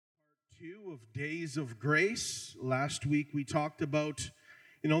2 of Days of Grace. Last week we talked about,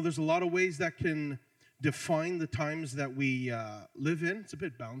 there's a lot of ways that can define the times that we live in. It's a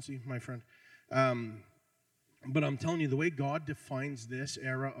bit bouncy, my friend. But I'm telling you, the way God defines this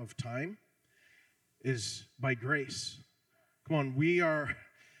era of time is by grace. Come on, do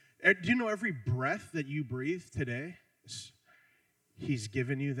you know every breath that you breathe today, He's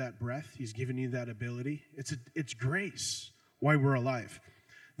given you that breath. He's given you that ability. It's grace why we're alive.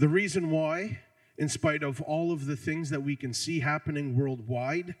 The reason why, in spite of all of the things that we can see happening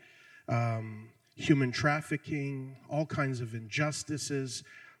worldwide, human trafficking, all kinds of injustices,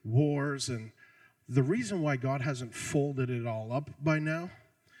 wars, and the reason why God hasn't folded it all up by now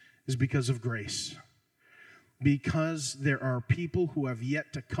is because of grace. Because there are people who have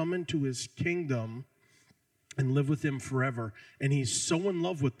yet to come into His kingdom and live with Him forever. And He's so in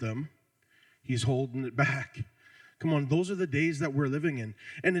love with them, He's holding it back. Come on, those are the days that we're living in.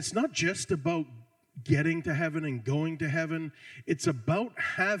 And it's not just about getting to heaven and going to heaven. It's about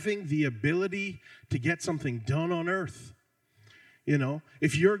having the ability to get something done on earth.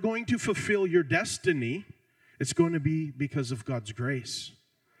 If you're going to fulfill your destiny, it's going to be because of God's grace.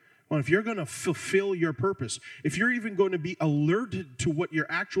 Well, if you're going to fulfill your purpose, if you're even going to be alerted to what your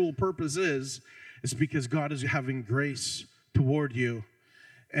actual purpose is, it's because God is having grace toward you.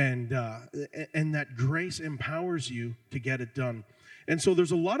 And that grace empowers you to get it done. And so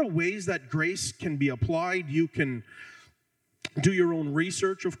there's a lot of ways that grace can be applied. You can do your own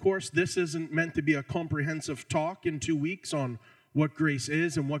research, of course. This isn't meant to be a comprehensive talk in 2 weeks on what grace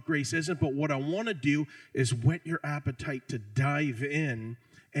is and what grace isn't. But what I want to do is whet your appetite to dive in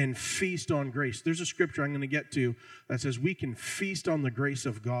and feast on grace. There's a scripture I'm going to get to that says we can feast on the grace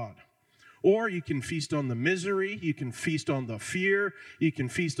of God. Or you can feast on the misery, you can feast on the fear, you can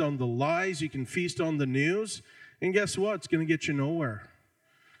feast on the lies, you can feast on the news. And guess what? It's going to get you nowhere.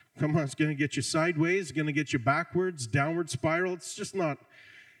 Come on, it's going to get you sideways, it's going to get you backwards, downward spiral. It's just not.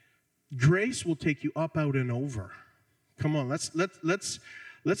 Grace will take you up, out, and over. Come on, let's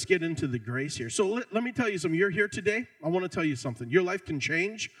get into the grace here. So let me tell you something. You're here today. I want to tell you something. Your life can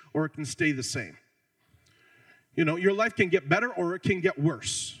change or it can stay the same. Your life can get better or it can get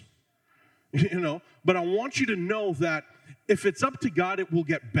worse. But I want you to know that if it's up to God, it will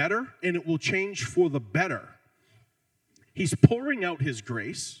get better and it will change for the better. He's pouring out His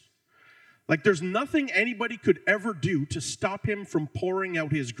grace. Like there's nothing anybody could ever do to stop Him from pouring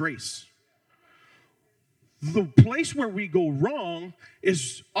out His grace. The place where we go wrong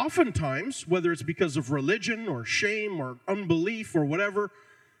is oftentimes, whether it's because of religion or shame or unbelief or whatever,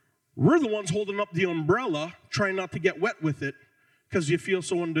 we're the ones holding up the umbrella, trying not to get wet with it because you feel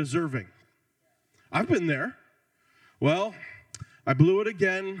so undeserving. I've been there. Well, I blew it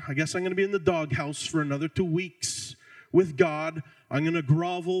again. I guess I'm going to be in the doghouse for another 2 weeks with God. I'm going to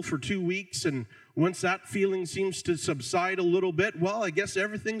grovel for 2 weeks, and once that feeling seems to subside a little bit, well, I guess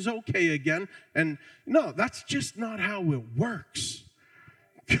everything's okay again. And no, that's just not how it works.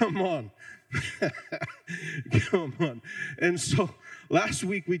 Come on. Come on. And so last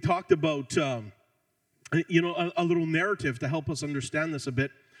week we talked about, a little narrative to help us understand this a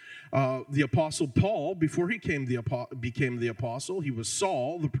bit. The Apostle Paul, before he became the apostle, he was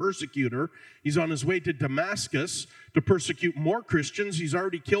Saul, the persecutor. He's on his way to Damascus to persecute more Christians. He's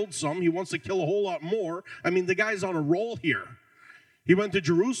already killed some. He wants to kill a whole lot more. I mean, the guy's on a roll here. He went to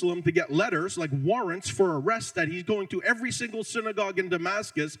Jerusalem to get letters, like warrants for arrest, that he's going to every single synagogue in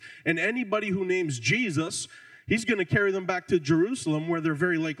Damascus, and anybody who names Jesus, he's going to carry them back to Jerusalem where they're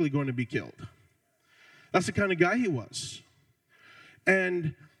very likely going to be killed. That's the kind of guy he was.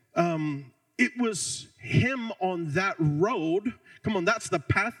 And it was him on that road. Come on, that's the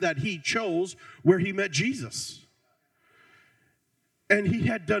path that he chose where he met Jesus. And he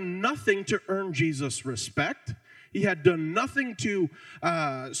had done nothing to earn Jesus' respect. He had done nothing to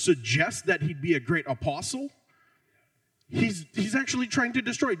suggest that he'd be a great apostle. He's actually trying to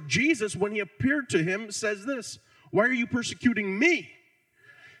destroy. Jesus, when he appeared to him, says this, "Why are you persecuting me?"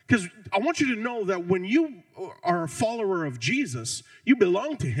 Because I want you to know that when you are a follower of Jesus, you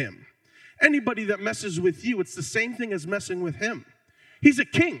belong to Him. Anybody that messes with you, it's the same thing as messing with Him. He's a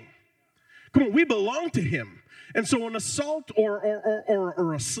king. Come on, we belong to Him. And so an assault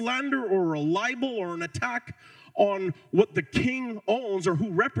or a slander or a libel or an attack on what the king owns or who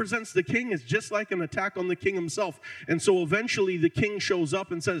represents the king is just like an attack on the king himself. And so eventually the king shows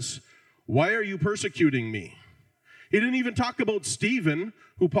up and says, "Why are you persecuting me?" He didn't even talk about Stephen,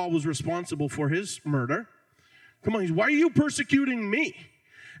 who Paul was responsible for his murder. Come on, why are you persecuting me?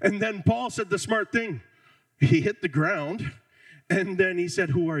 And then Paul said the smart thing. He hit the ground, and then he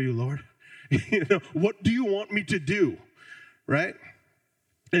said, "Who are you, Lord? What do you want me to do?" Right?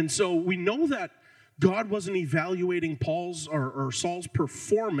 And so we know that God wasn't evaluating Paul's or Saul's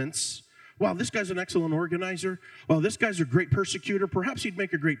performance. Wow, this guy's an excellent organizer. Wow, this guy's a great persecutor. Perhaps he'd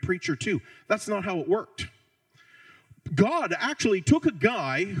make a great preacher too. That's not how it worked. God actually took a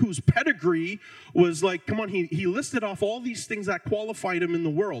guy whose pedigree was like, come on, he listed off all these things that qualified him in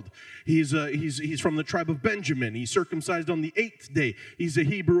the world. He's from the tribe of Benjamin. He's circumcised on the 8th day. He's a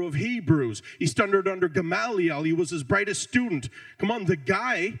Hebrew of Hebrews. He studied under Gamaliel. He was his brightest student.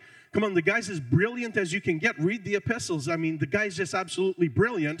 The guy's as brilliant as you can get. Read the epistles. I mean, the guy's just absolutely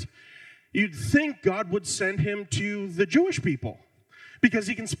brilliant. You'd think God would send him to the Jewish people because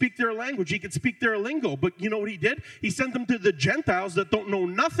he can speak their language. He can speak their lingo. But you know what he did? He sent them to the Gentiles that don't know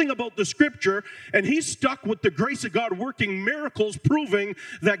nothing about the Scripture, and he's stuck with the grace of God working miracles, proving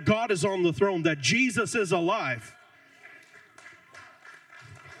that God is on the throne, that Jesus is alive.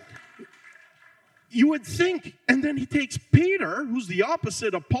 You would think, and then he takes Peter, who's the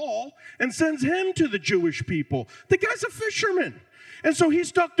opposite of Paul, and sends him to the Jewish people. The guy's a fisherman. And so he's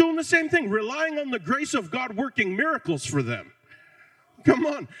stuck doing the same thing, relying on the grace of God working miracles for them. Come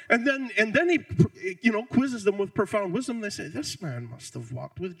on. And then he, quizzes them with profound wisdom. They say, this man must have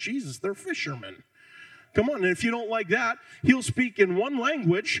walked with Jesus. They're fishermen. Come on. And if you don't like that, he'll speak in one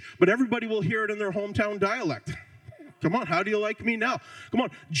language, but everybody will hear it in their hometown dialect. Come on. How do you like me now? Come on.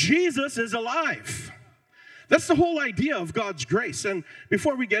 Jesus is alive. That's the whole idea of God's grace. And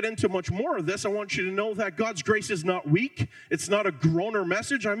before we get into much more of this, I want you to know that God's grace is not weak. It's not a groaner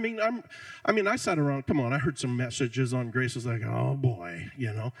message. I sat around, I heard some messages on grace. It's like, oh boy,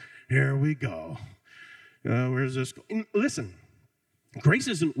 here we go. Where's this going? Listen, grace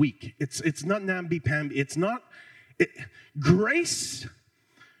isn't weak. It's not namby-pamby. It's not, grace,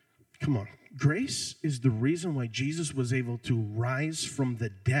 grace is the reason why Jesus was able to rise from the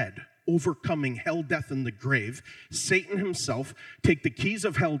dead, overcoming hell, death, and the grave, Satan himself, take the keys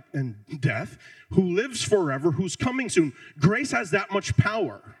of hell and death, who lives forever, who's coming soon. Grace has that much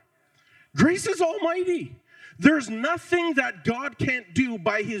power. Grace is almighty. There's nothing that God can't do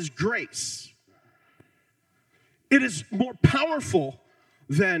by his grace. It is more powerful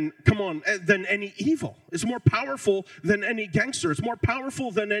than any evil. It's more powerful than any gangster. It's more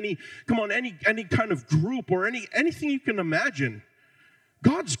powerful than any kind of group or anything you can imagine.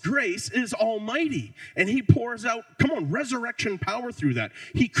 God's grace is almighty, and he pours out, resurrection power through that.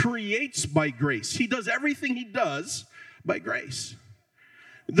 He creates by grace. He does everything he does by grace.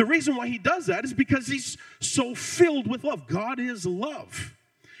 The reason why he does that is because he's so filled with love. God is love.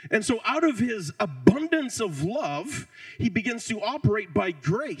 And so out of his abundance of love, he begins to operate by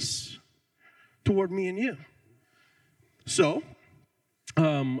grace toward me and you. So,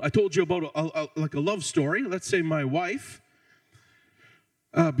 I told you about a love story. Let's say my wife,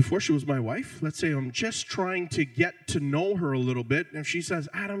 before she was my wife, let's say I'm just trying to get to know her a little bit, and she says,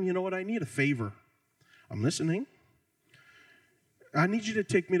 Adam, you know what, I need a favor. I'm listening. I need you to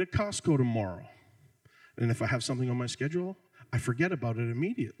take me to Costco tomorrow. And if I have something on my schedule, I forget about it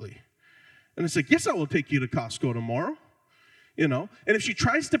immediately. And it's like, yes, I will take you to Costco tomorrow. And if she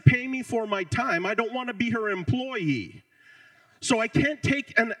tries to pay me for my time, I don't want to be her employee. So I can't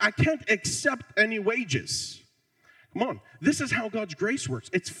accept any wages. Come on. This is how God's grace works.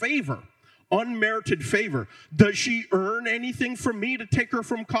 It's favor, unmerited favor. Does she earn anything from me to take her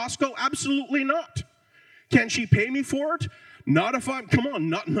from Costco? Absolutely not. Can she pay me for it? Not if I'm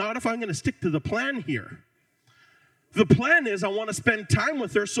going to stick to the plan here. The plan is I want to spend time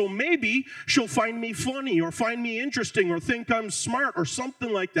with her, so maybe she'll find me funny or find me interesting or think I'm smart or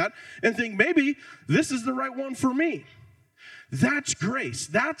something like that and think maybe this is the right one for me. That's grace.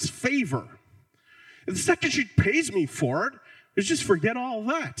 That's favor. The second she pays me for it, is just forget all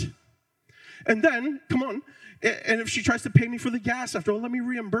that. And then, and if she tries to pay me for the gas after, let me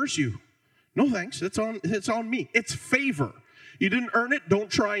reimburse you. No thanks, it's on me. It's favor. You didn't earn it, don't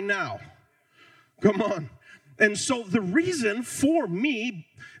try now. Come on. And so the reason for me,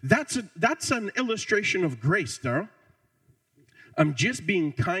 that's an illustration of grace, Daryl. I'm just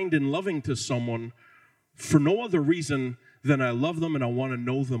being kind and loving to someone for no other reason than I love them and I want to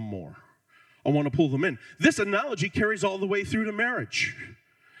know them more. I want to pull them in. This analogy carries all the way through to marriage.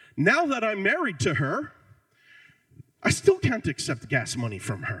 Now that I'm married to her, I still can't accept gas money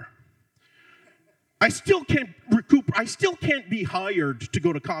from her. I still can't be hired to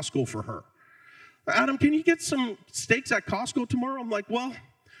go to Costco for her. Adam, can you get some steaks at Costco tomorrow? I'm like, well,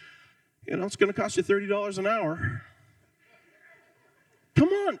 it's going to cost you $30 an hour. Come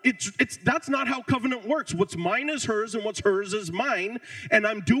on, that's not how covenant works. What's mine is hers, and what's hers is mine, and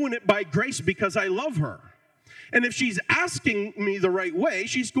I'm doing it by grace because I love her. And if she's asking me the right way,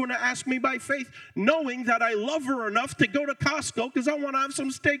 she's going to ask me by faith, knowing that I love her enough to go to Costco because I want to have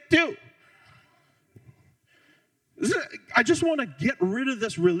some steak too. I just want to get rid of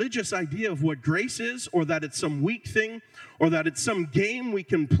this religious idea of what grace is, or that it's some weak thing, or that it's some game we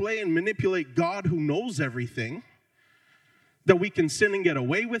can play and manipulate God who knows everything, that we can sin and get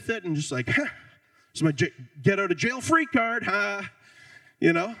away with it and just like, it's my get out of jail free card,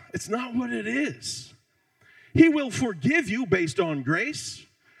 You know, it's not what it is. He will forgive you based on grace.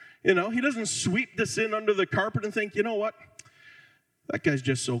 You know, he doesn't sweep the sin under the carpet and think, you know what? That guy's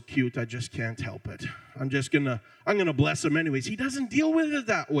just so cute, I just can't help it. I'm gonna bless him anyways. He doesn't deal with it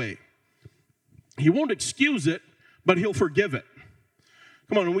that way. He won't excuse it, but he'll forgive it.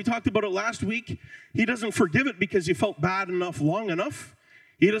 Come on, and we talked about it last week. He doesn't forgive it because you felt bad enough long enough.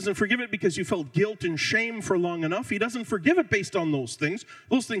 He doesn't forgive it because you felt guilt and shame for long enough. He doesn't forgive it based on those things.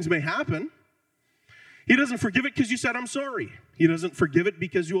 Those things may happen. He doesn't forgive it because you said, I'm sorry. He doesn't forgive it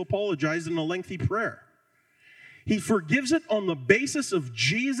because you apologized in a lengthy prayer. He forgives it on the basis of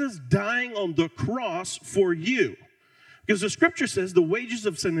Jesus dying on the cross for you. Because the scripture says the wages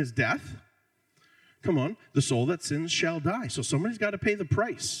of sin is death. Come on, the soul that sins shall die. So somebody's got to pay the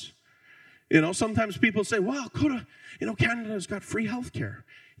price. You know, sometimes people say, well, Canada's got free health care.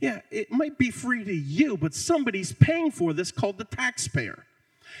 Yeah, it might be free to you, but somebody's paying for this called the taxpayer.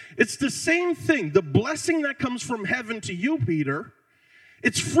 It's the same thing. The blessing that comes from heaven to you, Peter,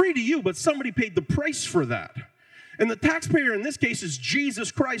 it's free to you, but somebody paid the price for that. And the taxpayer in this case is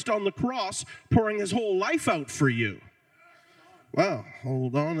Jesus Christ on the cross, pouring his whole life out for you. Wow,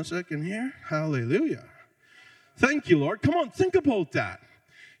 hold on a second here. Hallelujah. Thank you, Lord. Come on, think about that.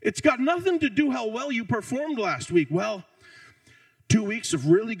 It's got nothing to do how well you performed last week. Well, 2 weeks of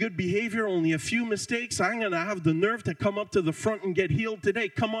really good behavior, only a few mistakes. I'm going to have the nerve to come up to the front and get healed today.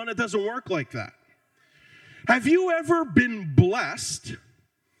 Come on, it doesn't work like that. Have you ever been blessed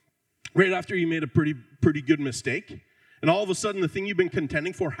right after you made a pretty good mistake, and all of a sudden the thing you've been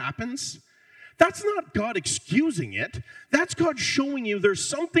contending for happens? That's not God excusing it. That's God showing you there's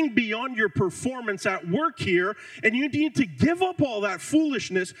something beyond your performance at work here, and you need to give up all that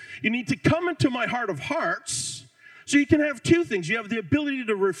foolishness. You need to come into my heart of hearts, so you can have two things. You have the ability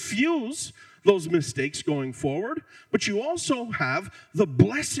to refuse those mistakes going forward, but you also have the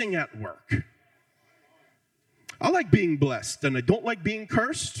blessing at work. I like being blessed, and I don't like being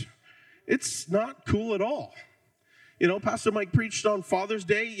cursed. It's not cool at all. You know, Pastor Mike preached on Father's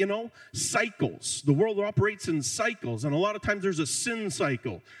Day, cycles. The world operates in cycles, and a lot of times there's a sin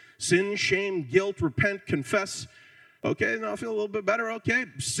cycle. Sin, shame, guilt, repent, confess. Okay, now I feel a little bit better. Okay,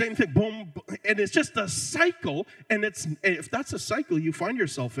 same thing, boom. And it's just a cycle, and if that's a cycle you find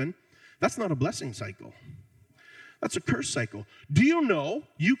yourself in, that's not a blessing cycle. That's a curse cycle. Do you know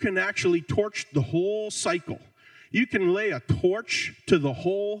you can actually torch the whole cycle? You can lay a torch to the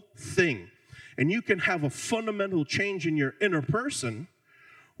whole thing, and you can have a fundamental change in your inner person,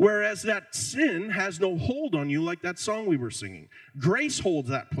 whereas that sin has no hold on you like that song we were singing. Grace holds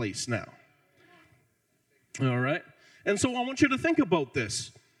that place now. All right? And so I want you to think about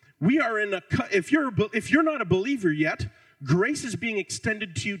this. We are if you're not a believer yet, grace is being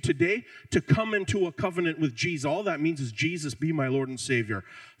extended to you today to come into a covenant with Jesus. All that means is, Jesus, be my Lord and Savior.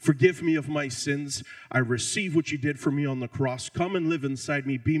 Forgive me of my sins. I receive what you did for me on the cross. Come and live inside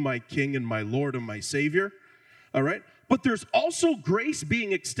me. Be my King and my Lord and my Savior. All right? But there's also grace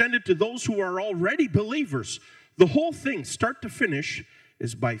being extended to those who are already believers. The whole thing, start to finish,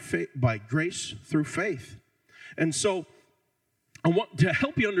 is by grace through faith. And so I want to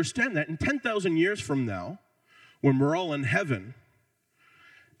help you understand that in 10,000 years from now, when we're all in heaven,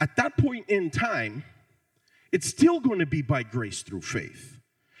 at that point in time, it's still going to be by grace through faith.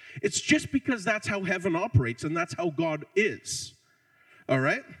 It's just because that's how heaven operates and that's how God is. All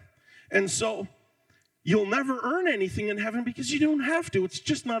right? And so you'll never earn anything in heaven because you don't have to. It's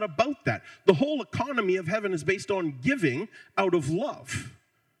just not about that. The whole economy of heaven is based on giving out of love.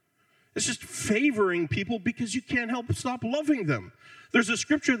 It's just favoring people because you can't help but stop loving them. There's a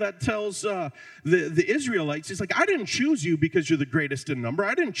scripture that tells the Israelites, he's like, I didn't choose you because you're the greatest in number.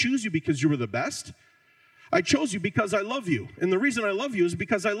 I didn't choose you because you were the best. I chose you because I love you. And the reason I love you is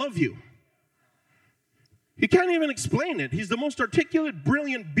because I love you. He can't even explain it. He's the most articulate,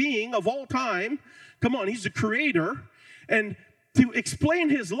 brilliant being of all time. Come on, he's the creator. And to explain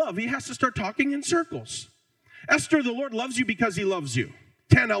his love, he has to start talking in circles. Esther, the Lord loves you because he loves you.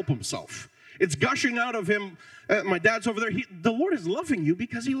 Can't help himself. It's gushing out of him. My dad's over there. The Lord is loving you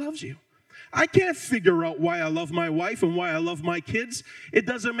because he loves you. I can't figure out why I love my wife and why I love my kids. It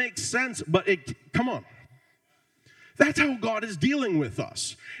doesn't make sense, but come on. That's how God is dealing with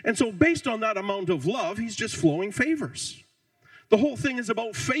us. And so based on that amount of love, he's just flowing favors. The whole thing is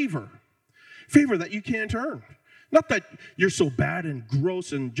about favor. Favor that you can't earn. Not that you're so bad and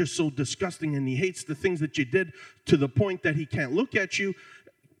gross and just so disgusting and he hates the things that you did to the point that he can't look at you.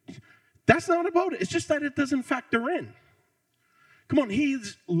 That's not about it. It's just that it doesn't factor in. Come on,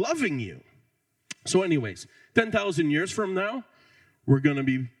 he's loving you. So anyways, 10,000 years from now, we're going to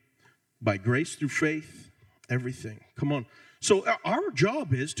be by grace through faith, everything. Come on. So our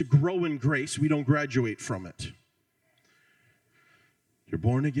job is to grow in grace. We don't graduate from it. You're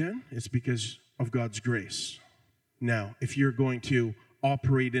born again, it's because of God's grace. Now, if you're going to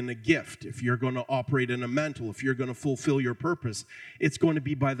operate in a gift, if you're going to operate in a mantle, if you're going to fulfill your purpose, it's going to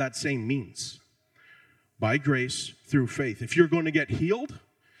be by that same means. By grace through faith. If you're going to get healed,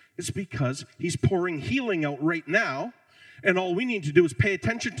 it's because he's pouring healing out right now, and all we need to do is pay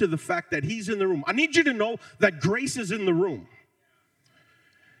attention to the fact that he's in the room. I need you to know that grace is in the room.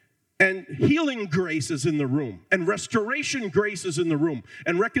 And healing grace is in the room. And restoration grace is in the room.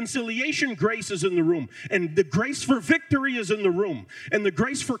 And reconciliation grace is in the room. And the grace for victory is in the room. And the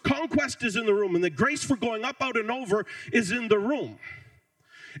grace for conquest is in the room. And the grace for going up, out, and over is in the room.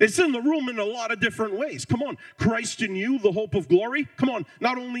 It's in the room in a lot of different ways. Come on, Christ in you, the hope of glory. Come on,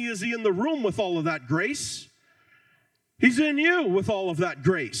 not only is he in the room with all of that grace, he's in you with all of that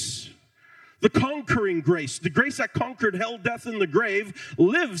grace. The conquering grace, the grace that conquered hell, death, and the grave,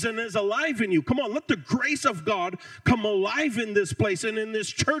 lives and is alive in you. Come on, let the grace of God come alive in this place and in this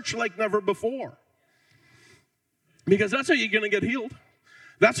church like never before. Because that's how you're going to get healed.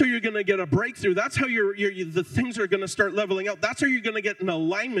 That's how you're going to get a breakthrough. That's how the things are going to start leveling out. That's how you're going to get in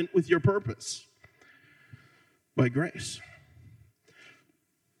alignment with your purpose. By grace.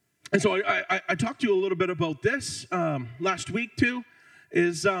 And so I talked to you a little bit about this last week too,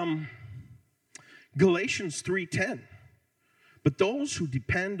 is Galatians 3:10. But those who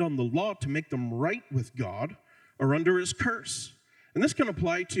depend on the law to make them right with God are under his curse. And this can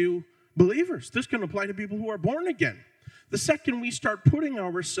apply to believers. This can apply to people who are born again. The second we start putting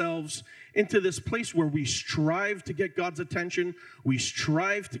ourselves into this place where we strive to get God's attention, we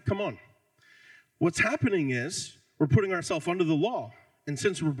strive to, come on. What's happening is we're putting ourselves under the law. And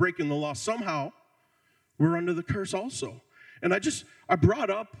since we're breaking the law somehow, we're under the curse also. And I brought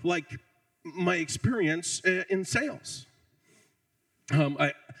up like my experience in sales.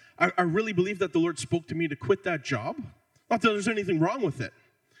 I really believe that the Lord spoke to me to quit that job. Not that there's anything wrong with it.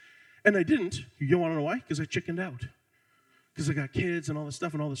 And I didn't. You want to know why? Because I chickened out. Because I got kids and all this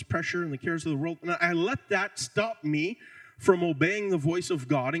stuff and all this pressure and the cares of the world. And I let that stop me from obeying the voice of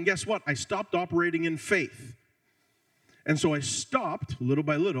God. And guess what? I stopped operating in faith. And so I stopped, little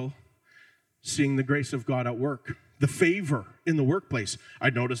by little, seeing the grace of God at work. The favor in the workplace.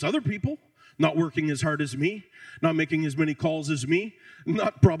 I'd notice other people not working as hard as me, not making as many calls as me,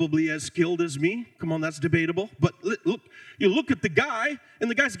 not probably as skilled as me. Come on, that's debatable. But look, you look at the guy, and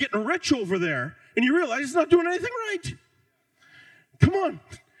the guy's getting rich over there, and you realize he's not doing anything right. Come on.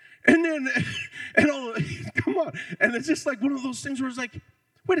 And then, come on. And it's just like one of those things where it's like,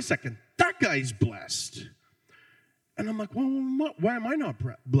 wait a second, that guy's blessed. And I'm like, well, why am I not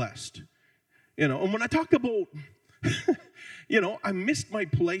blessed? And when I talk about, I missed my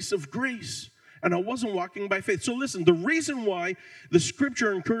place of grace. And I wasn't walking by faith. So listen, the reason why the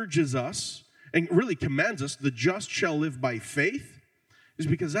scripture encourages us and really commands us, the just shall live by faith, is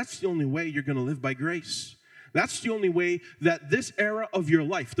because that's the only way you're going to live by grace. That's the only way that this era of your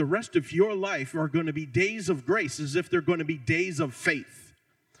life, the rest of your life, are going to be days of grace, as if they're going to be days of faith.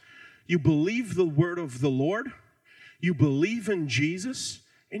 You believe the word of the Lord, you believe in Jesus,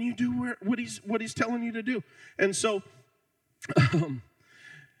 and you do what he's telling you to do. And so,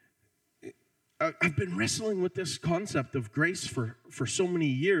 I've been wrestling with this concept of grace for so many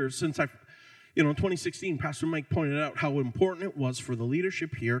years since in 2016, Pastor Mike pointed out how important it was for the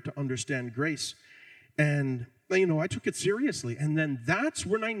leadership here to understand grace. And, I took it seriously. And then that's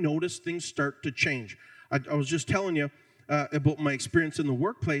when I noticed things start to change. I was just telling you about my experience in the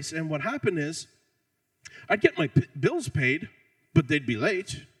workplace. And what happened is I'd get my bills paid, but they'd be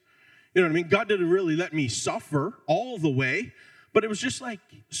late. You know what I mean? God didn't really let me suffer all the way. But it was just like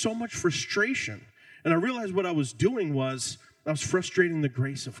so much frustration. And I realized what I was doing was I was frustrating the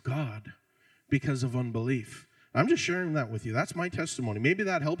grace of God because of unbelief. I'm just sharing that with you. That's my testimony. Maybe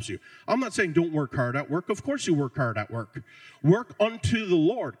that helps you. I'm not saying don't work hard at work. Of course you work hard at work. Work unto the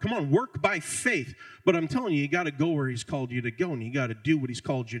Lord. Come on, work by faith. But I'm telling you got to go where he's called you to go, and you got to do what he's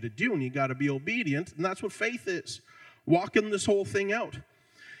called you to do, and you got to be obedient, and that's what faith is. Walking this whole thing out.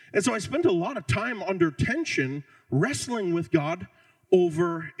 And so I spent a lot of time under tension wrestling with God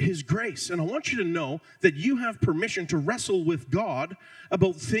over his grace. And I want you to know that you have permission to wrestle with God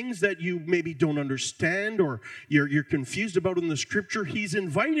about things that you maybe don't understand or you're confused about in the scripture. He's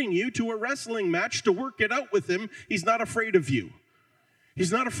inviting you to a wrestling match to work it out with him. He's not afraid of you.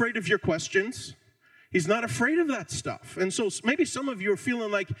 He's not afraid of your questions. He's not afraid of that stuff. And so maybe some of you are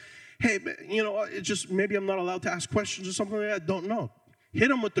feeling like, hey, it's just maybe I'm not allowed to ask questions or something like that. Don't know. Hit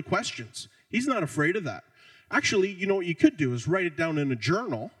him with the questions. He's not afraid of that. Actually, what you could do is write it down in a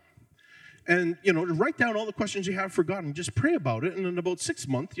journal and, write down all the questions you have for God and just pray about it. And in about 6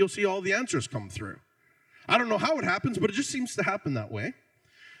 months, you'll see all the answers come through. I don't know how it happens, but it just seems to happen that way.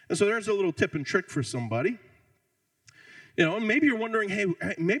 And so there's a little tip and trick for somebody. Maybe you're wondering, hey,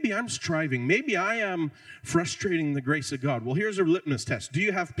 maybe I'm striving. Maybe I am frustrating the grace of God. Well, here's a litmus test. Do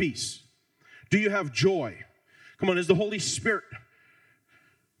you have peace? Do you have joy? Come on, is the Holy Spirit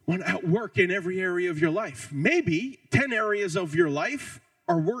at work in every area of your life? Maybe 10 areas of your life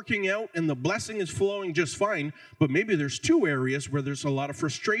are working out and the blessing is flowing just fine, but maybe there's 2 areas where there's a lot of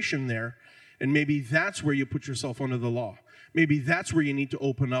frustration there, and maybe that's where you put yourself under the law. Maybe that's where you need to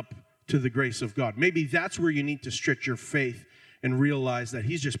open up to the grace of God. Maybe that's where you need to stretch your faith and realize that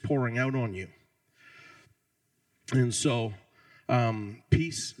he's just pouring out on you. And so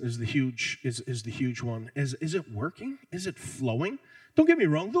peace is the huge one. Is it working? Is it flowing? Don't get me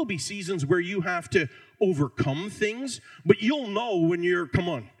wrong, there'll be seasons where you have to overcome things, but you'll know when you're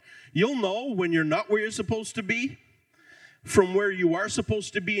not where you're supposed to be from where you are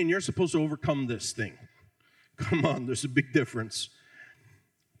supposed to be, and you're supposed to overcome this thing. Come on, there's a big difference.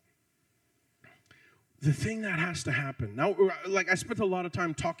 The thing that has to happen. Now, I spent a lot of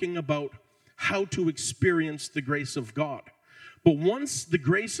time talking about how to experience the grace of God. But once the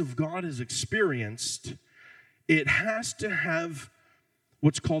grace of God is experienced, it has to have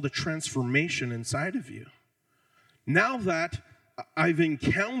what's called a transformation inside of you. Now that I've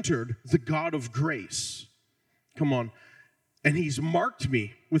encountered the God of grace, come on, and he's marked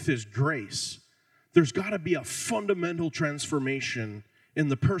me with his grace, there's got to be a fundamental transformation in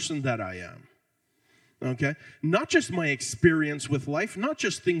the person that I am. Okay? Not just my experience with life, not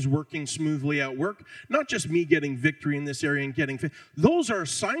just things working smoothly at work, not just me getting victory in this area and getting faith. Those are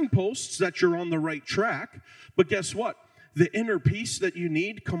signposts that you're on the right track. But guess what? The inner peace that you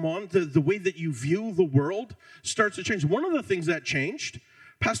need, come on, the way that you view the world starts to change. One of the things that changed,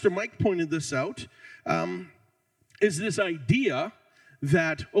 Pastor Mike pointed this out, is this idea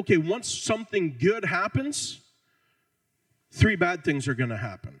that, okay, once something good happens, 3 bad things are going to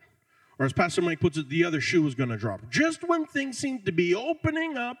happen. Or as Pastor Mike puts it, the other shoe is going to drop. Just when things seem to be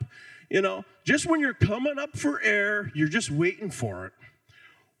opening up, just when you're coming up for air, you're just waiting for it.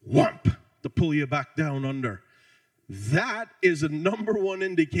 Whomp, to pull you back down under. That is a number one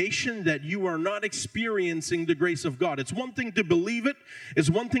indication that you are not experiencing the grace of God. It's one thing to believe it. It's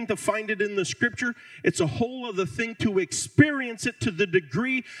one thing to find it in the scripture. It's a whole other thing to experience it to the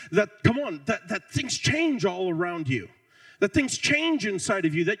degree that, that things change all around you. That things change inside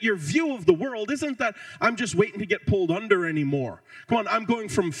of you, that your view of the world isn't that I'm just waiting to get pulled under anymore. Come on, I'm going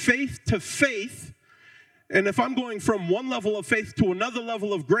from faith to faith. And if I'm going from one level of faith to another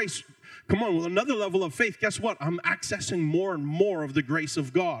level of grace, come on, with another level of faith, guess what? I'm accessing more and more of the grace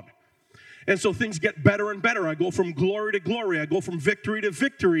of God. And so things get better and better. I go from glory to glory. I go from victory to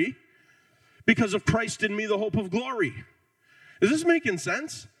victory because of Christ in me, the hope of glory. Is this making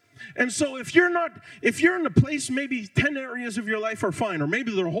sense? And so if you're in a place, maybe 10 areas of your life are fine, or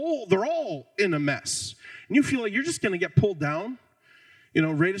maybe they're all in a mess, and you feel like you're just going to get pulled down,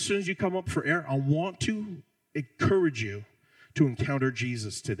 right as soon as you come up for air, I want to encourage you to encounter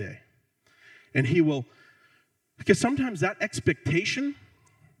Jesus today. And he will, because sometimes that expectation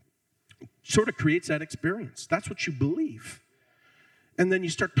sort of creates that experience. That's what you believe. And then you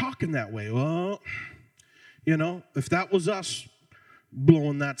start talking that way. Well, if that was us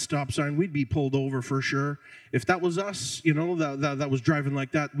blowing that stop sign, we'd be pulled over for sure. If that was us, that was driving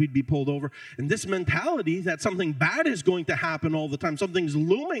like that, we'd be pulled over. And this mentality that something bad is going to happen all the time, something's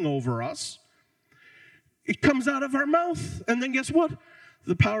looming over us, it comes out of our mouth. And then guess what?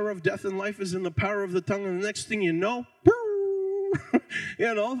 The power of death and life is in the power of the tongue. And the next thing you know,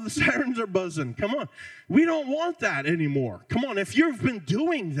 the sirens are buzzing. Come on. We don't want that anymore. Come on. If you've been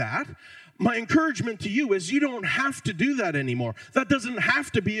doing that, my encouragement to you is you don't have to do that anymore. That doesn't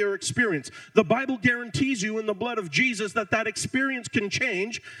have to be your experience. The Bible guarantees you in the blood of Jesus that experience can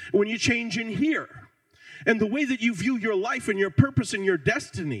change when you change in here. And the way that you view your life and your purpose and your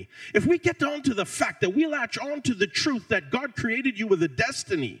destiny. If we get down to the fact that we latch on to the truth that God created you with a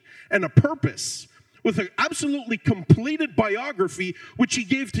destiny and a purpose, with an absolutely completed biography, which he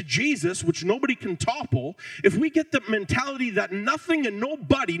gave to Jesus, which nobody can topple, if we get the mentality that nothing and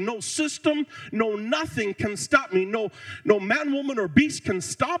nobody, no system, no nothing can stop me, no man, woman, or beast can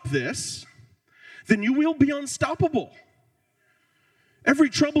stop this, then you will be unstoppable. Every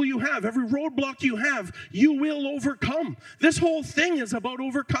trouble you have, every roadblock you have, you will overcome. This whole thing is about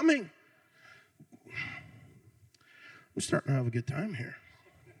overcoming. I'm starting to have a good time here.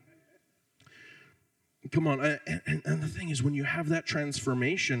 Come on, and the thing is, when you have that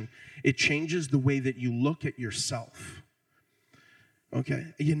transformation, it changes the way that you look at yourself.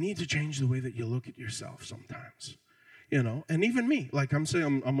 Okay? You need to change the way that you look at yourself sometimes. You know, and even me, like I'm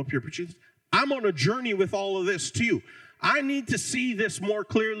saying, I'm up here preaching. I'm on a journey with all of this too. I need to see this more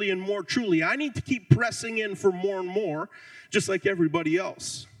clearly and more truly. I need to keep pressing in for more and more, just like everybody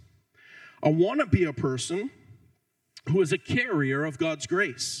else. I want to be a person who is a carrier of God's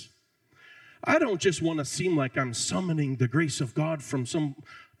grace. I don't just want to seem like I'm summoning the grace of God from some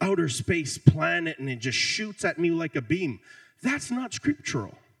outer space planet and it just shoots at me like a beam. That's not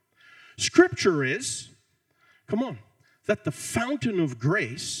scriptural. Scripture is, come on, that the fountain of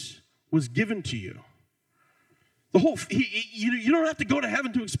grace was given to you. You don't have to go to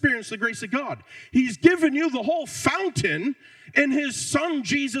heaven to experience the grace of God. He's given you the whole fountain in his Son,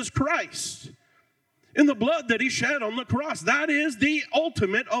 Jesus Christ. In the blood that he shed on the cross. That is the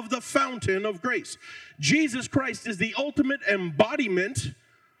ultimate of the fountain of grace. Jesus Christ is the ultimate embodiment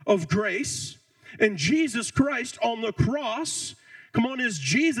of grace. And Jesus Christ on the cross, come on, is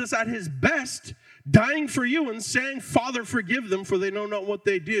Jesus at his best, dying for you and saying, Father, forgive them, for they know not what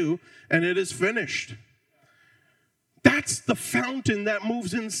they do, and it is finished. That's the fountain that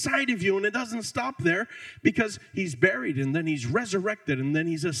moves inside of you, and it doesn't stop there because he's buried, and then he's resurrected, and then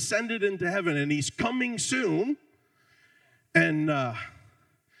he's ascended into heaven, and he's coming soon. And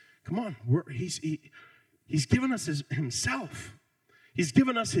come on, he's given us himself. He's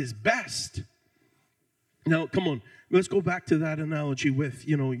given us his best. Now, come on, let's go back to that analogy with,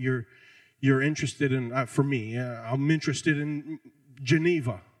 you know, you're interested in, for me, I'm interested in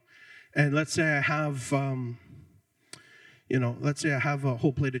Geneva, and let's say I have... let's say I have a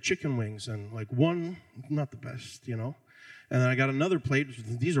whole plate of chicken wings and like one, not the best, and then I got another plate.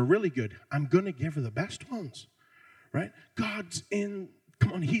 These are really good. I'm going to give her the best ones, right?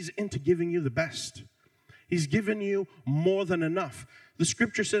 He's into giving you the best. He's given you more than enough. The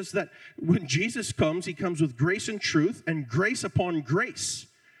scripture says that when Jesus comes, he comes with grace and truth and grace upon grace.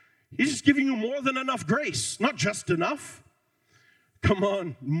 He's just giving you more than enough grace, not just enough. Come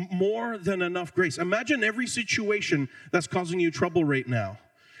on, more than enough grace. Imagine every situation that's causing you trouble right now,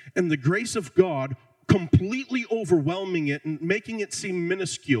 and the grace of God completely overwhelming it and making it seem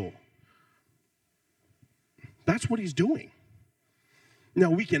minuscule. That's what he's doing.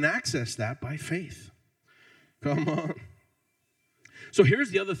 Now, we can access that by faith. Come on. So here's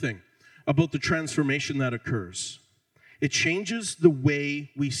the other thing about the transformation that occurs. It changes the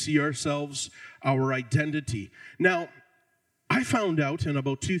way we see ourselves, our identity. Now, I found out in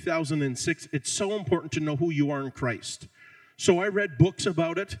about 2006, it's so important to know who you are in Christ. So I read books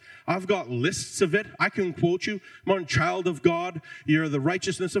about it. I've got lists of it. I can quote you. I'm a child of God. You're the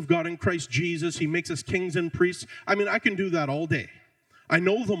righteousness of God in Christ Jesus. He makes us kings and priests. I mean, I can do that all day. I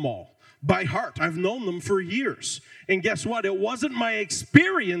know them all by heart. I've known them for years. And guess what? It wasn't my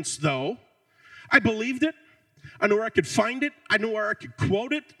experience, though. I believed it. I knew where I could find it. I knew where I could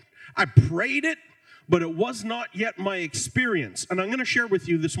quote it. I prayed it. But it was not yet my experience. And I'm going to share with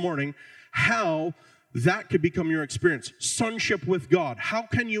you this morning how that could become your experience. Sonship with God. How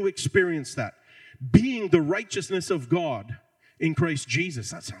can you experience that? Being the righteousness of God in Christ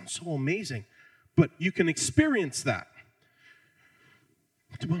Jesus. That sounds so amazing. But you can experience that.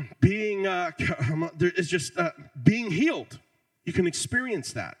 Come on. Being healed. You can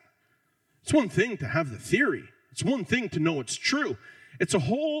experience that. It's one thing to have the theory. It's one thing to know it's true. It's a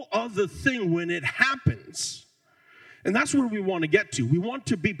whole other thing when it happens. And that's where we want to get to. We want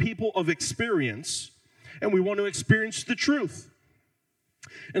to be people of experience, and we want to experience the truth.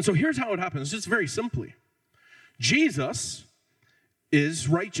 And so here's how it happens, just very simply. Jesus is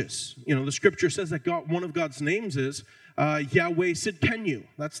righteous. The scripture says that one of God's names is Yahweh Sidkenu.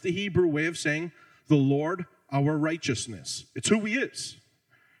 That's the Hebrew way of saying the Lord, our righteousness. It's who he is.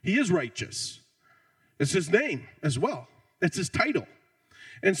 He is righteous. It's his name as well. It's his title.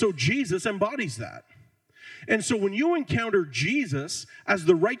 And so Jesus embodies that. And so when you encounter Jesus as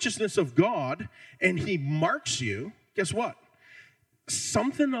the righteousness of God and he marks you, guess what?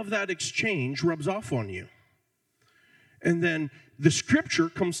 Something of that exchange rubs off on you. And then the scripture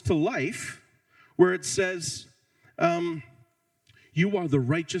comes to life where it says, You are the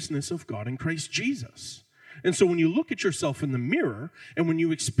righteousness of God in Christ Jesus. And so when you look at yourself in the mirror and when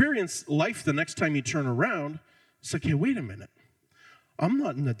you experience life the next time you turn around, it's like, hey, wait a minute. I'm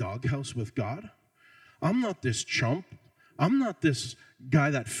not in the doghouse with God. I'm not this chump. I'm not this guy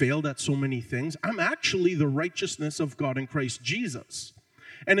that failed at so many things. I'm actually the righteousness of God in Christ Jesus.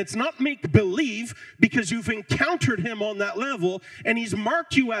 And it's not make-believe because you've encountered him on that level and he's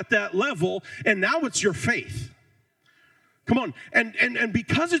marked you at that level and now it's your faith. Come on. And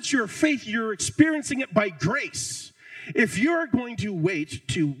because it's your faith, you're experiencing it by grace. If you're going to wait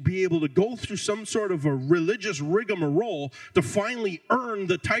to be able to go through some sort of a religious rigmarole to finally earn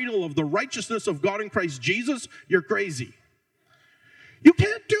the title of the righteousness of God in Christ Jesus, you're crazy. You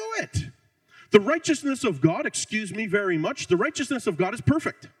can't do it. The righteousness of God, excuse me very much, the righteousness of God is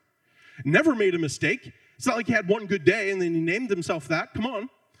perfect. Never made a mistake. It's not like he had one good day and then he named himself that. Come on.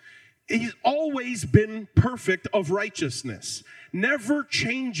 He's always been perfect of righteousness, never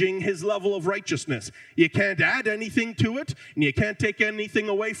changing his level of righteousness. You can't add anything to it, and you can't take anything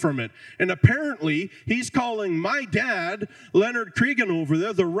away from it. And apparently, he's calling my dad, Leonard Cregan over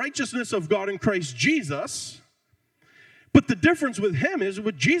there, the righteousness of God in Christ Jesus. But the difference with him is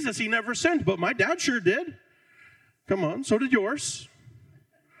with Jesus, he never sinned, but my dad sure did. Come on, so did yours.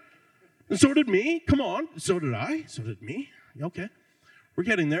 And so did me. Come on, so did I. So did me. Okay, we're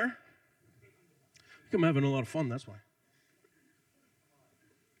getting there. I'm having a lot of fun, that's why.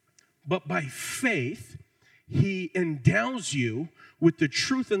 But by faith, he endows you with the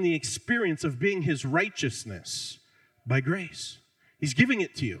truth and the experience of being his righteousness by grace. He's giving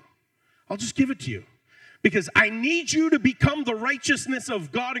it to you. I'll just give it to you. Because I need you to become the righteousness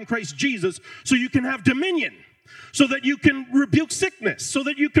of God in Christ Jesus so you can have dominion, so that you can rebuke sickness, so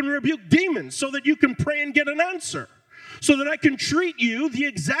that you can rebuke demons, so that you can pray and get an answer. So that I can treat you the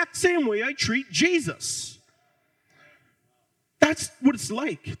exact same way I treat Jesus. That's what it's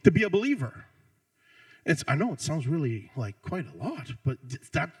like to be a believer. I know it sounds really like quite a lot, but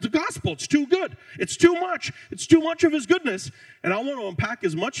that's the gospel. It's too good. It's too much. It's too much of his goodness. And I want to unpack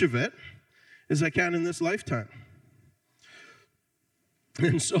as much of it as I can in this lifetime.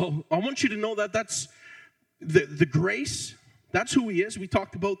 And so I want you to know that that's the grace. That's who he is. We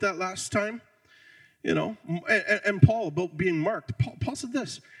talked about that last time. You know, and Paul about being marked. Paul said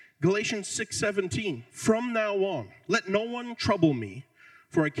this, Galatians 6:17, from now on, let no one trouble me,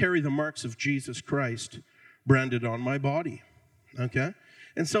 for I carry the marks of Jesus Christ branded on my body. Okay?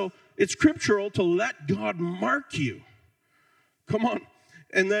 And so it's scriptural to let God mark you. Come on.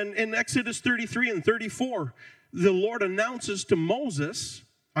 And then in Exodus 33 and 34, the Lord announces to Moses,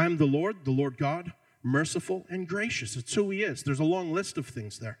 I am the Lord God, merciful and gracious. It's who he is. There's a long list of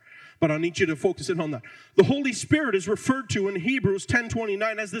things there. But I need you to focus in on that. The Holy Spirit is referred to in Hebrews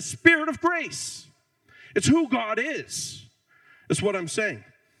 10:29 as the Spirit of grace. It's who God is. That's what I'm saying.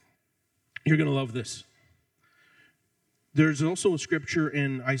 You're going to love this. There's also a scripture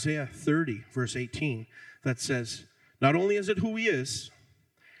in Isaiah 30, verse 18, that says, not only is it who he is,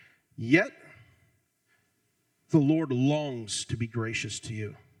 yet the Lord longs to be gracious to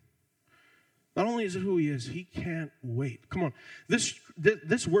you. Not only is it who he is, he can't wait. Come on.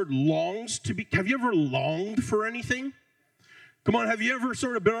 This word longs to be. Have you ever longed for anything? Come on, have you ever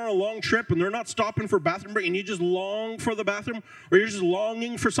sort of been on a long trip and they're not stopping for bathroom break and you just long for the bathroom? Or you're just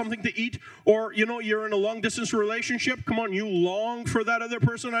longing for something to eat? Or, you know, you're in a long-distance relationship. Come on, you long for that other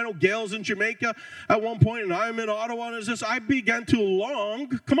person. I know Gail's in Jamaica at one point and I'm in Ottawa. And it's just, I began to long.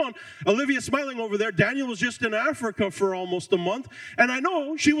 Come on, Olivia's smiling over there. Daniel was just in Africa for almost a month. And I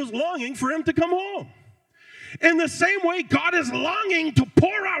know she was longing for him to come home. In the same way, God is longing to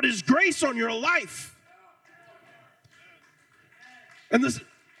pour out his grace on your life. And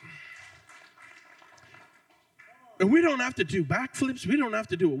we don't have to do backflips. We don't have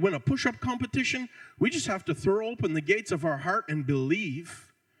to win a push-up competition. We just have to throw open the gates of our heart and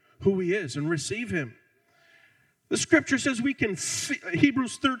believe who he is and receive him. The scripture says we can,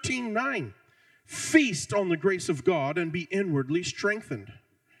 Hebrews 13:9, feast on the grace of God and be inwardly strengthened.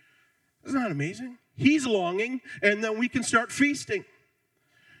 Isn't that amazing? He's longing, and then we can start feasting.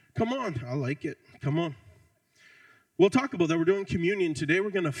 Come on, I like it. Come on. We'll talk about that. We're doing communion today. We're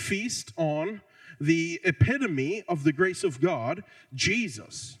going to feast on the epitome of the grace of God,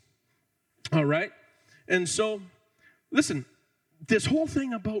 Jesus. All right? And so, listen, this whole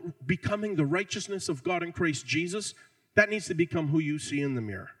thing about becoming the righteousness of God in Christ Jesus, that needs to become who you see in the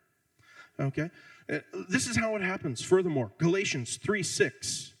mirror. Okay? This is how it happens. Furthermore, Galatians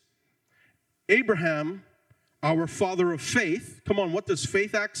 3:6. Abraham, our father of faith. Come on, what does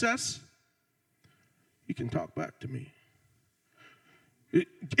faith access? You can talk back to me. It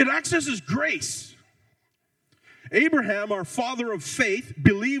accesses grace. Abraham, our father of faith,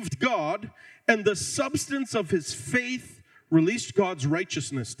 believed God, and the substance of his faith released God's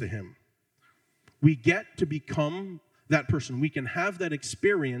righteousness to him. We get to become that person. We can have that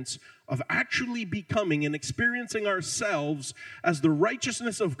experience of actually becoming and experiencing ourselves as the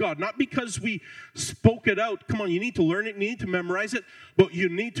righteousness of God. Not because we spoke it out. Come on, you need to learn it, you need to memorize it, but you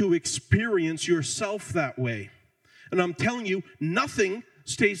need to experience yourself that way. And I'm telling you, nothing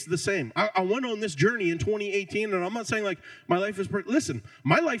stays the same. I went on this journey in 2018, and I'm not saying like my life is perfect. Listen,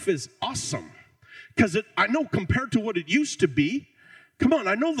 my life is awesome because I know compared to what it used to be. Come on,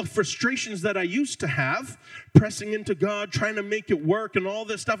 I know the frustrations that I used to have, pressing into God, trying to make it work and all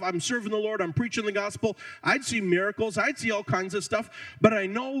this stuff. I'm serving the Lord, I'm preaching the gospel. I'd see miracles, I'd see all kinds of stuff. But I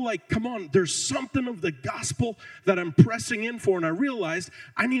know, like, come on, there's something of the gospel that I'm pressing in for. And I realized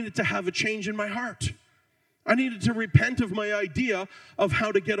I needed to have a change in my heart. I needed to repent of my idea of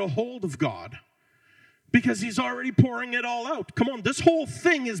how to get a hold of God. Because he's already pouring it all out. Come on, this whole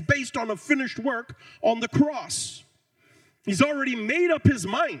thing is based on a finished work on the cross. He's already made up his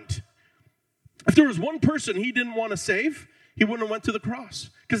mind. If there was one person he didn't want to save, he wouldn't have went to the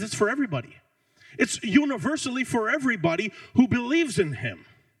cross. Because it's for everybody. It's universally for everybody who believes in him.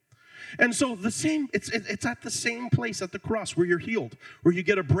 And so it's at the same place at the cross where you're healed, where you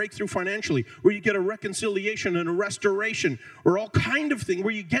get a breakthrough financially, where you get a reconciliation and a restoration, or all kind of thing,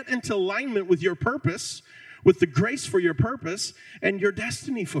 where you get into alignment with your purpose, with the grace for your purpose, and your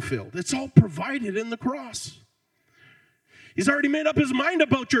destiny fulfilled. It's all provided in the cross. He's already made up his mind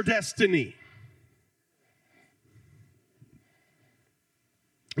about your destiny.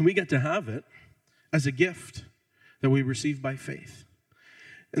 And we get to have it as a gift that we receive by faith.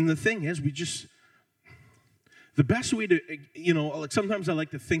 And the thing is, the best way to, like sometimes I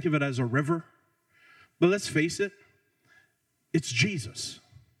like to think of it as a river. But let's face it, it's Jesus.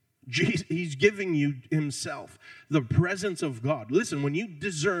 He's giving you himself, the presence of God. Listen, when you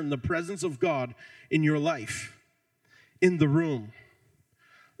discern the presence of God in your life, in the room,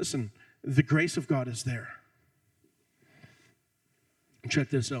 listen, the grace of God is there. Check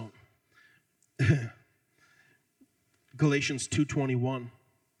this out. Galatians 2:21.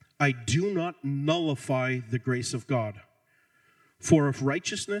 I do not nullify the grace of God. For if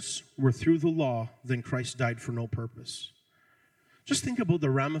righteousness were through the law, then Christ died for no purpose. Just think about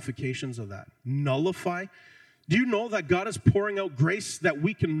the ramifications of that. Nullify. Do you know that God is pouring out grace that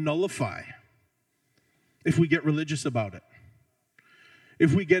we can nullify if we get religious about it?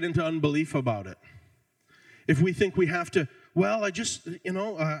 If we get into unbelief about it? If we think we have to, I just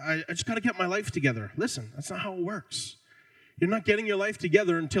got to get my life together. Listen, that's not how it works. You're not getting your life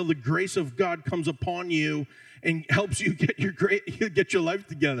together until the grace of God comes upon you and helps you get your life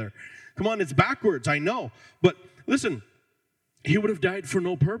together. Come on, it's backwards, I know. But listen, he would have died for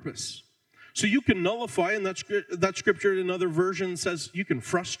no purpose. So you can nullify, and that scripture in another version says you can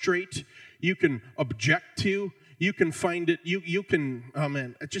frustrate, you can object to, you can find it, you can,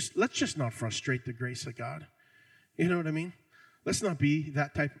 let's just not frustrate the grace of God. You know what I mean? Let's not be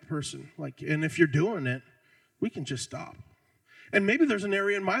that type of person. And if you're doing it, we can just stop. And maybe there's an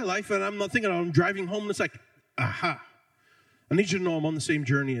area in my life and I'm not thinking, I'm driving home and it's like, aha, I need you to know I'm on the same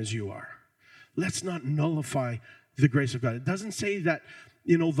journey as you are. Let's not nullify the grace of God. It doesn't say that,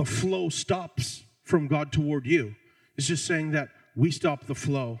 the flow stops from God toward you. It's just saying that we stop the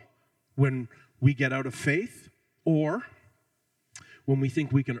flow when we get out of faith or when we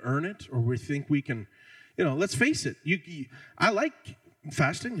think we can earn it or we think we can, let's face it. I like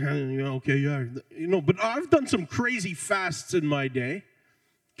fasting, but I've done some crazy fasts in my day.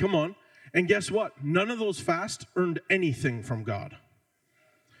 Come on. And guess what? None of those fasts earned anything from God.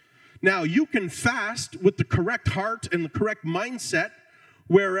 Now, you can fast with the correct heart and the correct mindset,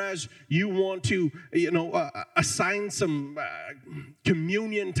 whereas you want to, assign some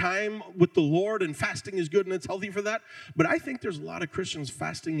communion time with the Lord, and fasting is good and it's healthy for that. But I think there's a lot of Christians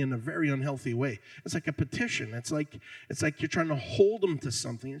fasting in a very unhealthy way. It's like a petition. It's like you're trying to hold him to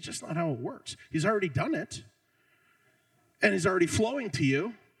something. It's just not how it works. He's already done it, and he's already flowing to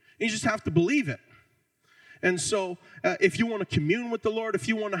you. You just have to believe it. And so if you want to commune with the Lord, if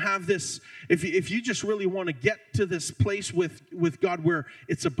you want to have this, if you just really want to get to this place with God where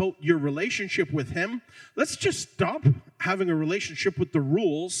it's about your relationship with him, let's just stop having a relationship with the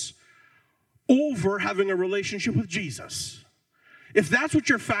rules over having a relationship with Jesus. If that's what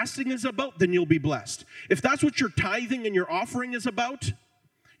your fasting is about, then you'll be blessed. If that's what your tithing and your offering is about,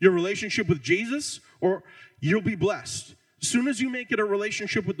 your relationship with Jesus, or you'll be blessed. As soon as you make it a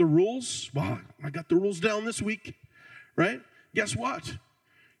relationship with the rules, I got the rules down this week, right? Guess what?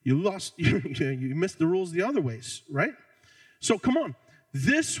 You missed the rules the other ways, right? So come on.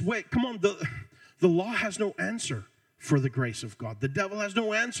 This way, come on. The law has no answer for the grace of God. The devil has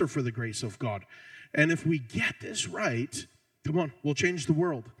no answer for the grace of God. And if we get this right, come on, we'll change the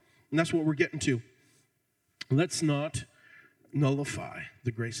world. And that's what we're getting to. Let's not nullify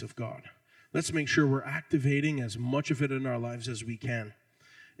the grace of God. Let's make sure we're activating as much of it in our lives as we can.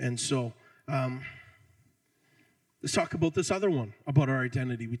 And so, let's talk about this other one, about our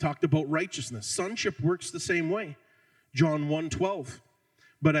identity. We talked about righteousness. Sonship works the same way. John 1:12.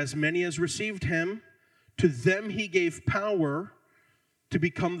 But as many as received him, to them he gave power to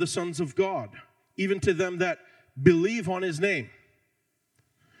become the sons of God, even to them that believe on his name.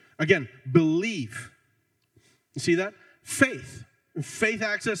 Again, believe. You see that? Faith. And faith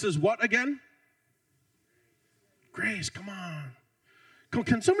accesses what again? Grace. Come on.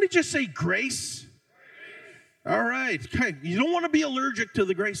 Can somebody just say grace? All right. Okay. You don't want to be allergic to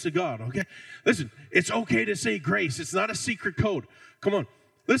the grace of God, okay? Listen, it's okay to say grace. It's not a secret code. Come on.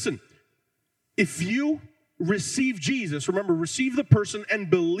 Listen, if you receive Jesus, remember, receive the person and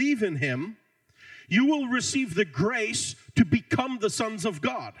believe in him, you will receive the grace to become the sons of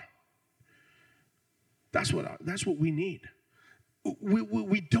God. That's what we need.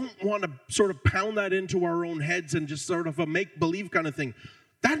 We don't want to sort of pound that into our own heads and just sort of a make-believe kind of thing.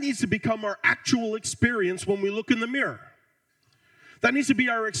 That needs to become our actual experience when we look in the mirror. That needs to be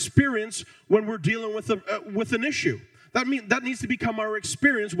our experience when we're dealing with an issue. That needs to become our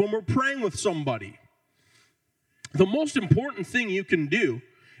experience when we're praying with somebody. The most important thing you can do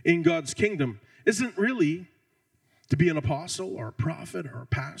in God's kingdom isn't really to be an apostle or a prophet or a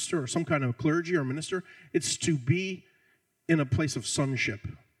pastor or some kind of clergy or minister. It's to be in a place of sonship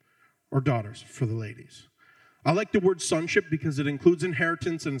or daughters for the ladies. I like the word sonship because it includes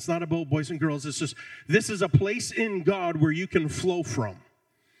inheritance, and it's not about boys and girls. It's just, this is a place in God where you can flow from.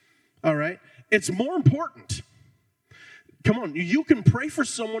 All right? It's more important. Come on, you can pray for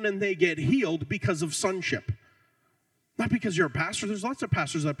someone and they get healed because of sonship. Not because you're a pastor. There's lots of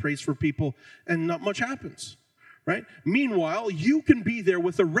pastors that prays for people and not much happens. Right? Meanwhile, you can be there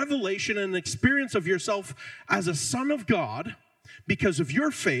with a revelation and an experience of yourself as a son of God because of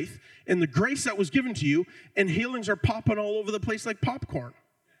your faith and the grace that was given to you, and healings are popping all over the place like popcorn.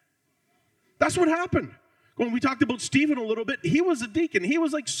 That's what happened. When we talked about Stephen a little bit, he was a deacon. He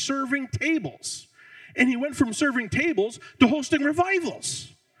was like serving tables. And he went from serving tables to hosting revivals.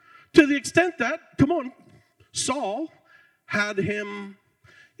 To the extent that, come on, Saul had him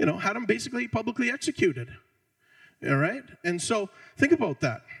basically publicly executed. All right? And so think about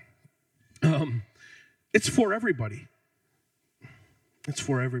that. It's for everybody. It's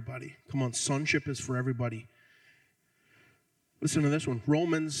for everybody. Come on, sonship is for everybody. Listen to this one.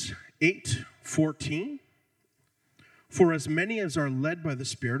 Romans 8:14. For as many as are led by the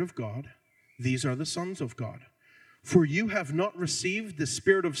Spirit of God, these are the sons of God. For you have not received the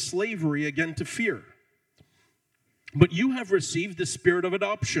spirit of slavery again to fear, but you have received the spirit of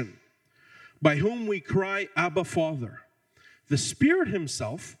adoption, by whom we cry, Abba, Father. The Spirit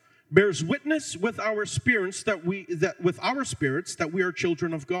himself bears witness with our spirits that we are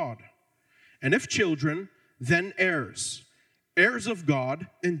children of God. And if children, then heirs, heirs of God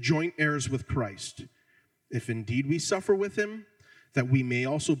and joint heirs with Christ. If indeed we suffer with him, that we may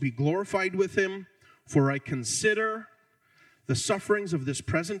also be glorified with him. For I consider the sufferings of this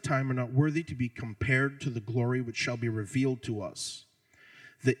present time are not worthy to be compared to the glory which shall be revealed to us.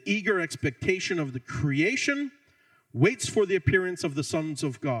 The eager expectation of the creation waits for the appearance of the sons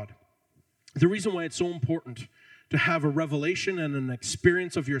of God. The reason why it's so important to have a revelation and an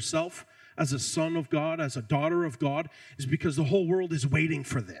experience of yourself as a son of God, as a daughter of God, is because the whole world is waiting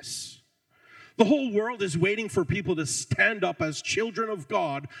for this. The whole world is waiting for people to stand up as children of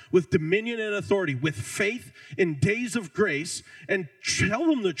God with dominion and authority, with faith in days of grace, and tell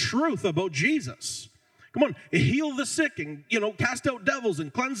them the truth about Jesus. Come on, heal the sick and, cast out devils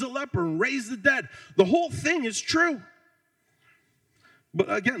and cleanse the leper and raise the dead. The whole thing is true.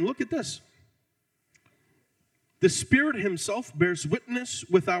 But again, look at this. The Spirit himself bears witness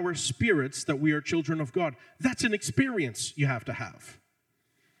with our spirits that we are children of God. That's an experience you have to have.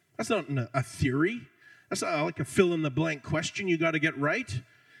 That's not a theory. That's not like a fill-in-the-blank question you got to get right.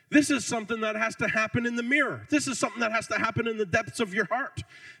 This is something that has to happen in the mirror. This is something that has to happen in the depths of your heart.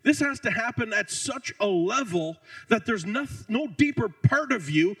 This has to happen at such a level that there's no deeper part of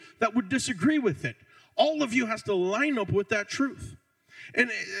you that would disagree with it. All of you has to line up with that truth.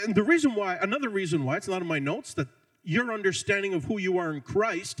 And another reason why, it's not in my notes, that your understanding of who you are in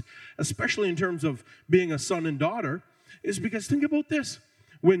Christ, especially in terms of being a son and daughter, is because think about this.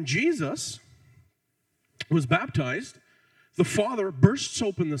 When Jesus was baptized, the Father bursts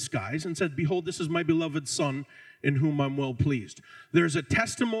open the skies and said, "Behold, this is my beloved Son, in whom I'm well pleased. There's a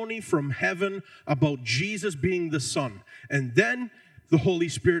testimony from heaven about Jesus being the Son. And then the Holy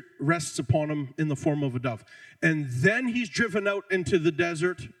Spirit rests upon him in the form of a dove. And then he's driven out into the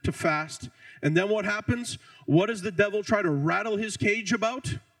desert to fast. And then what happens? What does the devil try to rattle his cage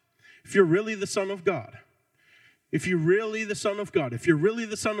about? If you're really the Son of God. If you're really the Son of God. If you're really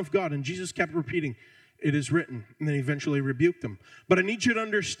the Son of God. And Jesus kept repeating, it is written. And then he eventually rebuked him. But I need you to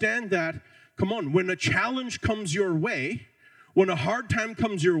understand that, come on, when a challenge comes your way, when a hard time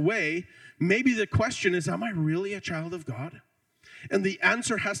comes your way, maybe the question is, am I really a child of God? And the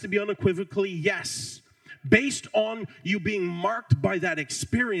answer has to be unequivocally yes, based on you being marked by that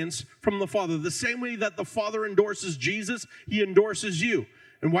experience from the Father. The same way that the Father endorses Jesus, he endorses you.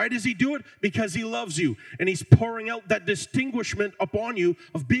 And why does he do it? Because he loves you. And he's pouring out that distinguishment upon you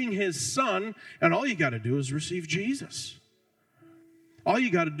of being his son. And all you got to do is receive Jesus. All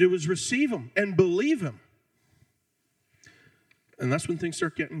you got to do is receive him and believe him. And that's when things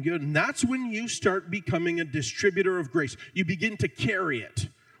start getting good. And that's when you start becoming a distributor of grace. You begin to carry it.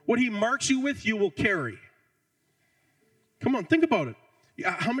 What he marks you with, you will carry. Come on, think about it.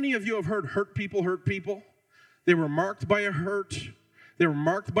 How many of you have heard hurt people hurt people? They were marked by a hurt. They were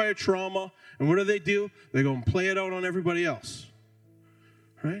marked by a trauma. And what do? They go and play it out on everybody else.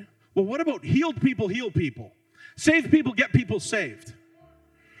 Right? Well, what about healed people heal people? Saved people get people saved.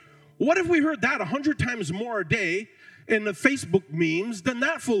 What if we heard that 100 times more a day in the Facebook memes than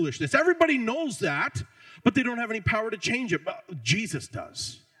that foolishness? Everybody knows that, but they don't have any power to change it. But Jesus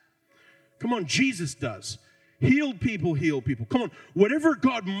does. Come on, Jesus does. Healed people heal people. Come on, whatever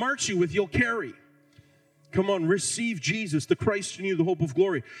God marks you with, you'll carry. Come on, receive Jesus, the Christ in you, the hope of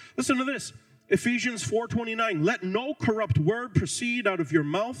glory. Listen to this. Ephesians 4:29. Let no corrupt word proceed out of your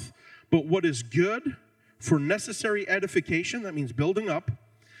mouth, but what is good for necessary edification, that means building up,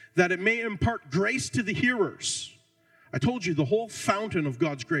 that it may impart grace to the hearers. I told you the whole fountain of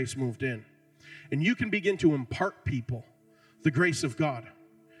God's grace moved in. And you can begin to impart people the grace of God.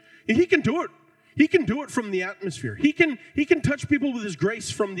 And he can do it. He can do it from the atmosphere. He can touch people with his grace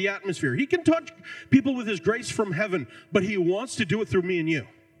from the atmosphere. He can touch people with his grace from heaven, but he wants to do it through me and you.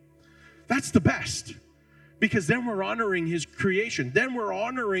 That's the best. Because then we're honoring his creation. Then we're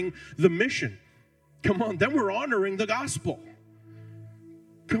honoring the mission. Come on, then we're honoring the gospel.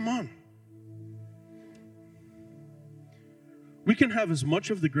 Come on. We can have as much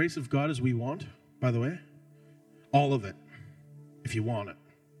of the grace of God as we want, by the way. All of it, if you want it.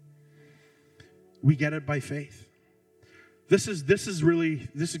 We get it by faith. This is going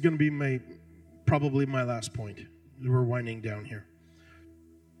to be probably my last point. We're winding down here.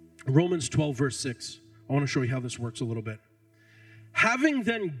 Romans 12, verse 6. I want to show you how this works a little bit. Having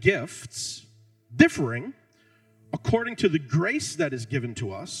then gifts differing according to the grace that is given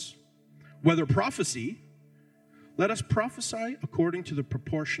to us, whether prophecy, let us prophesy according to the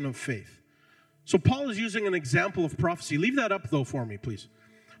proportion of faith. So Paul is using an example of prophecy. Leave that up, though, for me, please.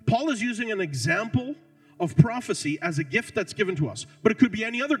 Paul is using an example of prophecy as a gift that's given to us. But it could be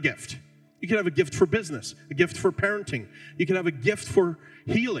any other gift. You could have a gift for business, a gift for parenting. You could have a gift for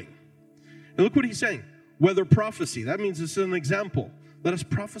healing. And look what he's saying. Whether prophecy, that means it's an example. Let us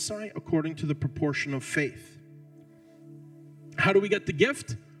prophesy according to the proportion of faith. How do we get the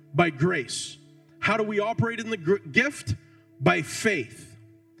gift? By grace. How do we operate in the gift? By faith.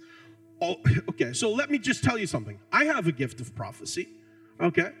 Oh, okay, so let me just tell you something. I have a gift of prophecy.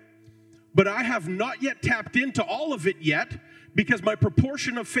 Okay, but I have not yet tapped into all of it yet because my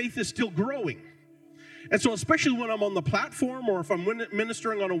proportion of faith is still growing. And so especially when I'm on the platform or if I'm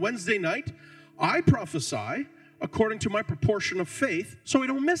ministering on a Wednesday night, I prophesy according to my proportion of faith so I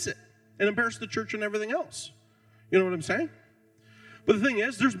don't miss it and embarrass the church and everything else. You know what I'm saying? But the thing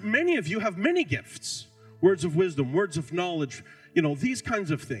is, there's many of you have many gifts. Words of wisdom, words of knowledge, these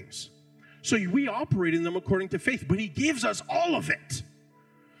kinds of things. So we operate in them according to faith, but he gives us all of it.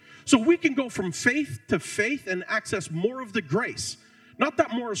 So we can go from faith to faith and access more of the grace. Not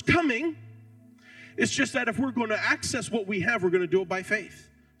that more is coming. It's just that if we're going to access what we have, we're going to do it by faith.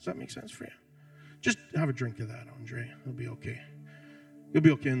 Does that make sense for you? Just have a drink of that, Andre. It'll be okay. You'll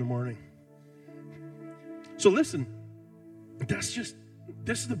be okay in the morning. So listen, this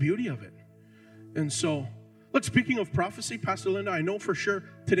is the beauty of it. And so, look, speaking of prophecy, Pastor Linda, I know for sure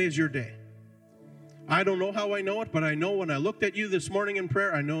today's your day. I don't know how I know it, but I know when I looked at you this morning in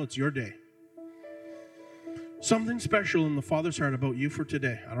prayer, I know it's your day. Something special in the Father's heart about you for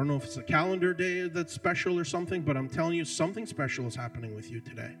today. I don't know if it's a calendar day that's special or something, but I'm telling you something special is happening with you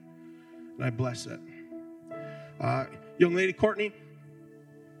today. And I bless it. Young lady Courtney,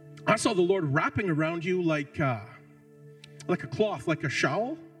 I saw the Lord wrapping around you like a cloth, like a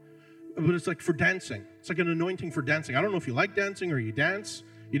shawl. but it's like for dancing. It's like an anointing for dancing. I don't know if you like dancing or you dance.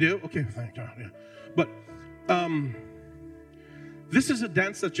 You do? Okay, thank God. Yeah. But this is a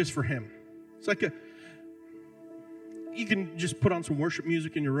dance that's just for him. It's like you can just put on some worship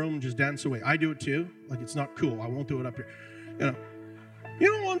music in your room and just dance away. I do it too. Like, it's not cool. I won't do it up here.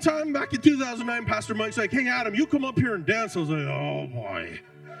 You know, one time back in 2009, Pastor Mike's like, hey, Adam, you come up here and dance. I was like, oh, boy.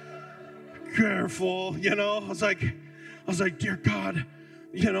 Careful, you know. I was like, dear God.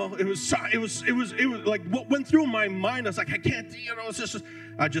 You know, it was like what went through my mind. I was like, I can't, you know,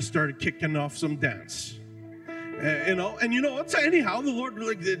 I just started kicking off some dance. Anyhow, the Lord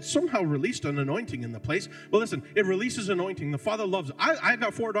it somehow released an anointing in the place. Well, listen, it releases anointing. The Father loves it. I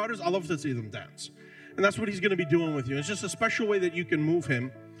got 4 daughters. I love to see them dance. And that's what he's going to be doing with you. It's just a special way that you can move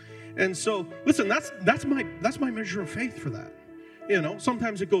him. And so, listen, that's my measure of faith for that. You know,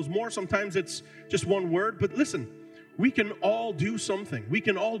 sometimes it goes more, sometimes it's just one word. But listen, we can all do something. We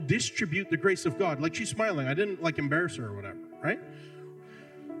can all distribute the grace of God. Like, she's smiling. I didn't embarrass her or whatever, right?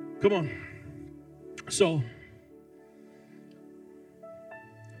 Come on. So,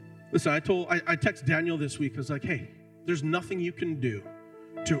 listen, I text Daniel this week. I was like, hey, there's nothing you can do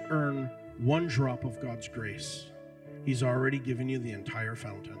to earn 1 drop of God's grace. He's already given you the entire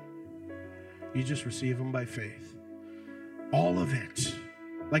fountain. You just receive him by faith. All of it.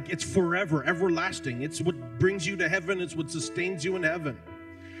 Like, it's forever, everlasting. It's what brings you to heaven. It's what sustains you in heaven.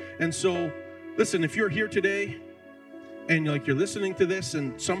 And so, listen, if you're here today and you're listening to this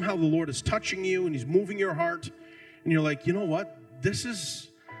and somehow the Lord is touching you and he's moving your heart and you're like, you know what? This is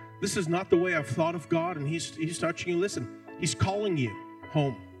not the way I've thought of God, and he's touching you. Listen, he's calling you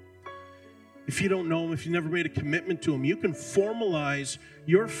home. If you don't know him, if you never made a commitment to him, you can formalize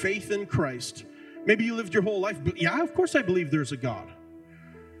your faith in Christ. Maybe you lived your whole life, but yeah, of course I believe there's a God,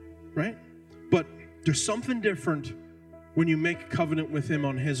 right? But there's something different when you make a covenant with him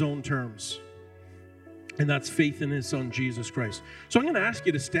on his own terms. And that's faith in his son, Jesus Christ. So I'm going to ask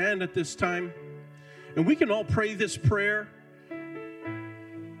you to stand at this time, and we can all pray this prayer.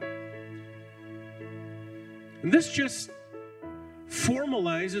 And this just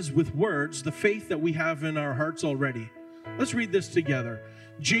formalizes with words the faith that we have in our hearts already. Let's read this together.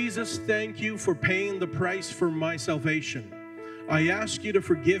 Jesus, thank you for paying the price for my salvation. I ask you to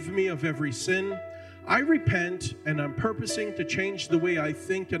forgive me of every sin. I repent, and I'm purposing to change the way I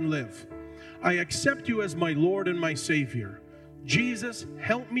think and live. I accept you as my Lord and my Savior. Jesus,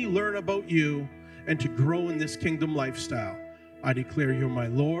 help me learn about you and to grow in this kingdom lifestyle. I declare you're my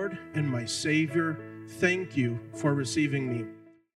Lord and my Savior. Thank you for receiving me.